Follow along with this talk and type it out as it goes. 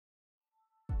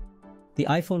The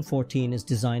iPhone 14 is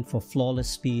designed for flawless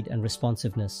speed and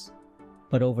responsiveness,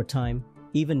 but over time,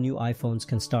 even new iPhones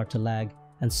can start to lag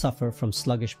and suffer from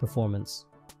sluggish performance.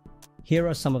 Here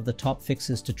are some of the top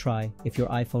fixes to try if your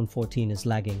iPhone 14 is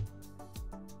lagging.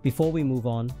 Before we move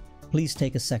on, please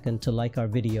take a second to like our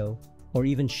video or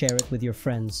even share it with your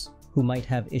friends who might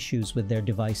have issues with their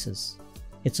devices.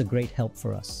 It's a great help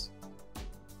for us.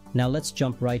 Now let's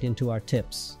jump right into our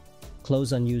tips.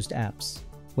 Close unused apps.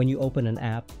 When you open an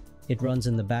app, it runs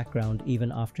in the background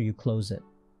even after you close it.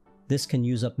 This can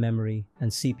use up memory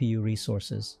and CPU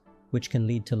resources, which can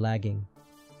lead to lagging.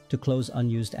 To close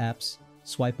unused apps,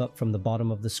 swipe up from the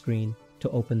bottom of the screen to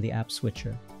open the app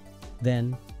switcher.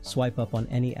 Then, swipe up on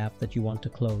any app that you want to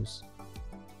close.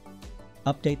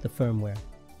 Update the firmware.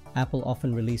 Apple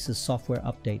often releases software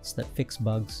updates that fix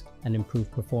bugs and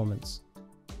improve performance.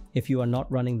 If you are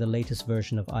not running the latest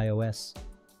version of iOS,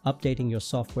 updating your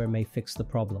software may fix the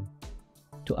problem.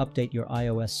 To update your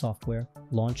iOS software,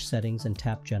 launch Settings and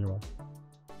tap General.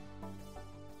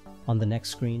 On the next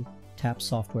screen, tap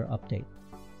Software Update.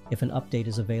 If an update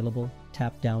is available,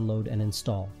 tap Download and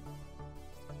Install.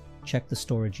 Check the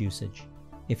storage usage.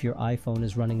 If your iPhone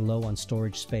is running low on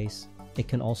storage space, it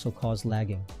can also cause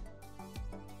lagging.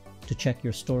 To check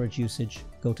your storage usage,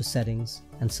 go to Settings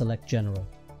and select General.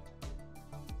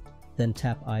 Then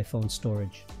tap iPhone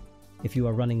Storage. If you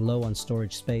are running low on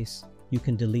storage space, you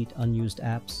can delete unused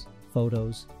apps,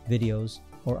 photos, videos,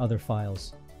 or other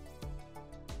files.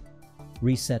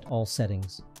 Reset all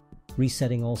settings.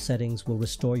 Resetting all settings will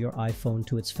restore your iPhone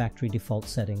to its factory default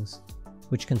settings,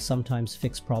 which can sometimes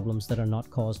fix problems that are not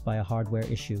caused by a hardware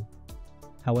issue.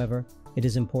 However, it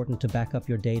is important to back up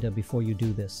your data before you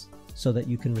do this, so that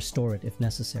you can restore it if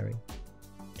necessary.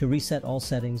 To reset all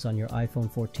settings on your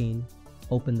iPhone 14,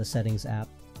 open the Settings app,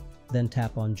 then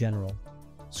tap on General.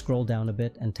 Scroll down a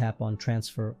bit and tap on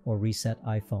Transfer or Reset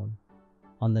iPhone.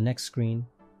 On the next screen,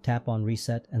 tap on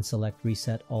Reset and select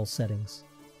Reset All Settings.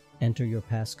 Enter your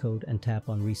passcode and tap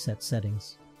on Reset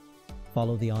Settings.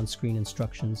 Follow the on-screen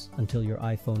instructions until your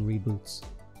iPhone reboots.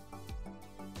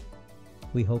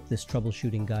 We hope this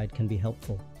troubleshooting guide can be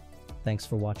helpful. Thanks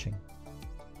for watching.